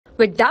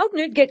With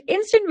Doubtnut, get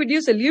instant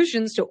video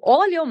solutions to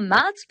all your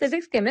maths,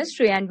 physics,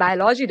 chemistry, and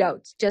biology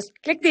doubts. Just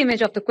click the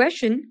image of the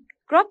question,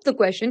 crop the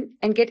question,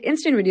 and get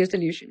instant video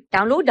solution.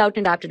 Download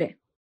Doubtnut app today.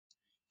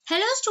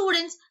 Hello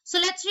students, so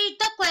let's read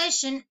the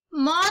question.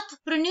 Moth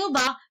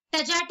Pronuba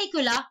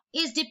Tegeticula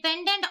is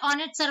dependent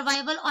on its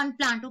survival on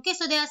plant. Okay,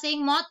 so they are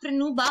saying Moth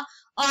Pronuba,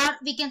 or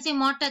we can say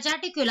Moth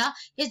Tegeticula,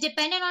 is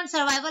dependent on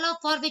survival of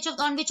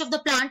on which of the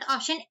plant?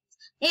 Option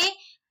A,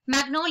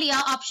 Magnolia.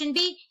 Option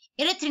B,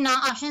 Erythrina.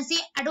 Option C,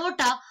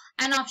 Adhatoda.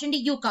 And option D,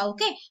 Yucca.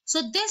 Okay,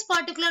 so this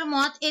particular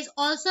moth is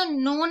also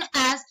known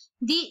as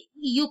the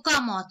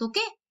Yucca moth.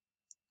 Okay,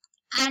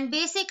 and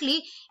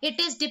basically it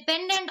is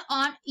dependent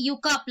on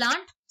Yucca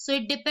plant. So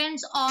it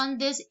depends on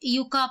this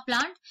Yucca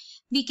plant,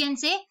 we can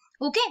say.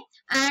 Okay,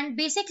 and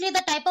basically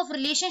the type of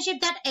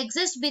relationship that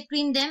exists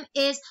between them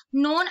is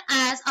known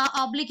as a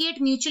obligate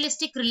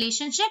mutualistic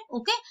relationship.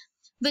 Okay,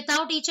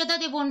 without each other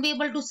they won't be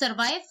able to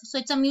survive. So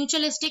it's a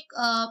mutualistic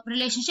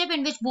relationship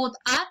in which both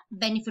are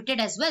benefited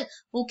as well.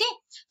 Okay,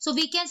 so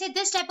we can say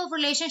this type of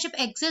relationship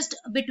exists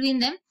between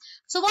them.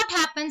 So what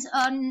happens,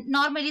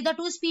 normally the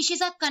two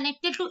species are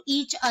connected to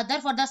each other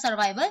for the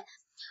survival.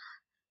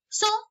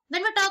 So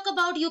when we talk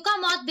about Yucca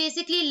moth,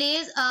 basically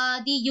lays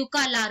the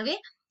Yucca larvae,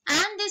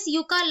 and this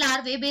Yucca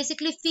larvae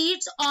basically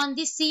feeds on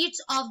the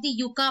seeds of the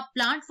Yucca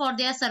plant for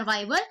their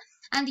survival,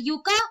 and the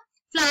Yucca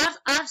flowers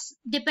are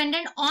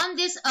dependent on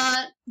this,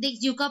 the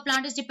Yucca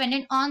plant is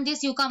dependent on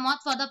this Yucca moth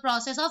for the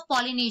process of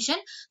pollination.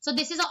 So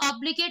this is an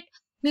obligate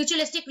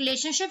mutualistic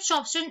relationship. So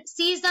option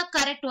C is the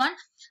correct one.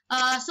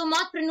 So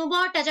Moth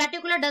Pronuba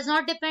Tegeticula does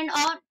not depend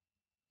on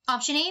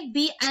option A,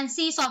 B and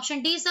C. So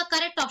option D is the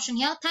correct option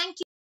here. Thank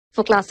you.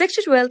 For class 6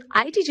 to 12,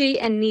 IIT JEE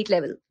and NEET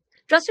level.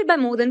 Trusted by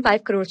more than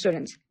 5 crore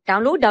students.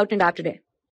 Download Doubtnut app today.